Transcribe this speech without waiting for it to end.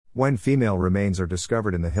When female remains are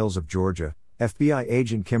discovered in the hills of Georgia, FBI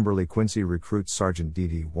agent Kimberly Quincy recruits Sergeant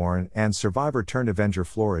Dee Warren and survivor-turned-avenger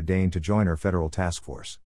Flora Dane to join her federal task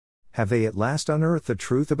force. Have they at last unearthed the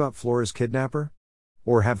truth about Flora's kidnapper?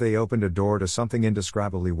 Or have they opened a door to something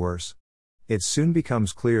indescribably worse? It soon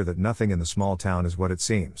becomes clear that nothing in the small town is what it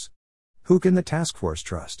seems. Who can the task force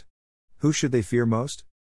trust? Who should they fear most?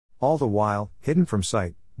 All the while, hidden from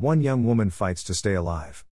sight, one young woman fights to stay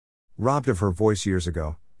alive. Robbed of her voice years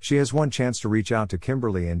ago, she has one chance to reach out to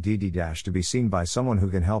Kimberly and Dee to be seen by someone who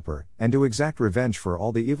can help her, and to exact revenge for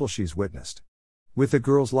all the evil she's witnessed. With the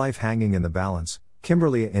girl's life hanging in the balance,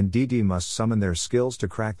 Kimberly and Dee must summon their skills to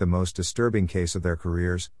crack the most disturbing case of their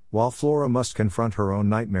careers, while Flora must confront her own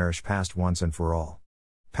nightmarish past once and for all.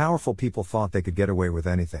 Powerful people thought they could get away with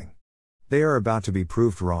anything. They are about to be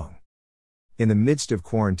proved wrong. In the midst of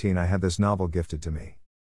quarantine, I had this novel gifted to me.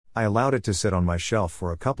 I allowed it to sit on my shelf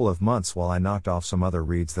for a couple of months while I knocked off some other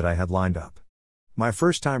reads that I had lined up. My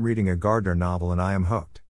first time reading a Gardner novel, and I am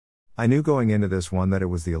hooked. I knew going into this one that it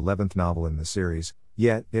was the 11th novel in the series,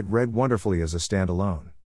 yet it read wonderfully as a standalone.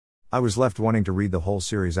 I was left wanting to read the whole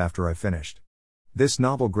series after I finished. This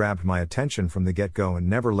novel grabbed my attention from the get-go and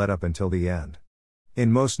never let up until the end.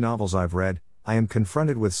 In most novels I've read, I am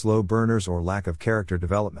confronted with slow burners or lack of character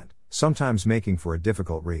development, sometimes making for a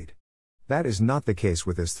difficult read. That is not the case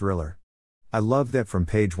with this thriller. I loved that from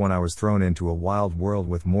page one I was thrown into a wild world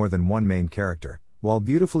with more than one main character, while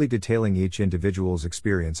beautifully detailing each individual's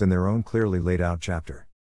experience in their own clearly laid out chapter.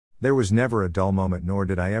 There was never a dull moment, nor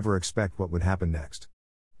did I ever expect what would happen next.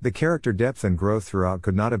 The character depth and growth throughout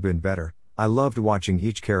could not have been better. I loved watching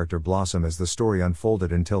each character blossom as the story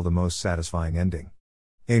unfolded until the most satisfying ending.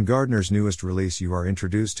 In Gardner's newest release, you are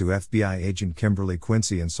introduced to FBI agent Kimberly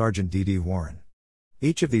Quincy and Sergeant Dee Warren.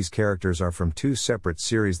 Each of these characters are from two separate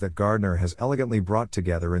series that Gardner has elegantly brought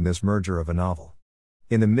together in this merger of a novel.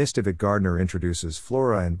 In the midst of it, Gardner introduces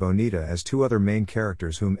Flora and Bonita as two other main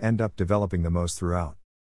characters whom end up developing the most throughout.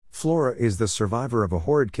 Flora is the survivor of a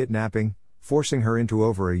horrid kidnapping, forcing her into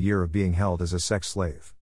over a year of being held as a sex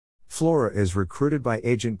slave. Flora is recruited by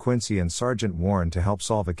Agent Quincy and Sergeant Warren to help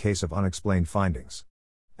solve a case of unexplained findings.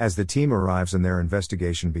 As the team arrives and their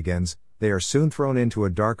investigation begins, they are soon thrown into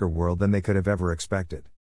a darker world than they could have ever expected.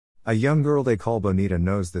 A young girl they call Bonita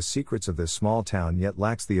knows the secrets of this small town yet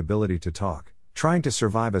lacks the ability to talk, trying to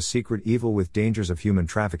survive a secret evil with dangers of human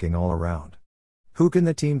trafficking all around. Who can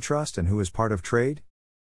the team trust and who is part of trade?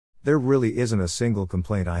 There really isn't a single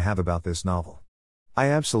complaint I have about this novel. I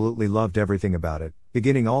absolutely loved everything about it,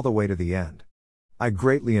 beginning all the way to the end. I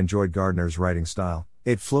greatly enjoyed Gardner's writing style.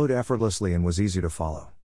 It flowed effortlessly and was easy to follow.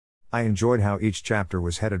 I enjoyed how each chapter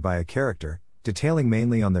was headed by a character, detailing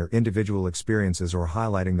mainly on their individual experiences or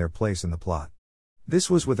highlighting their place in the plot. This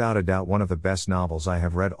was without a doubt one of the best novels I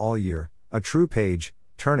have read all year, a true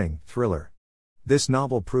page-turning thriller. This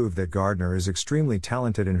novel proved that Gardner is extremely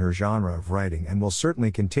talented in her genre of writing and will certainly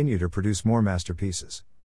continue to produce more masterpieces.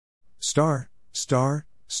 Star.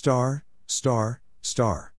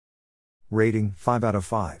 Rating 5 out of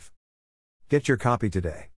 5. Get your copy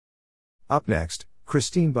today. Up next,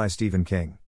 Christine by Stephen King.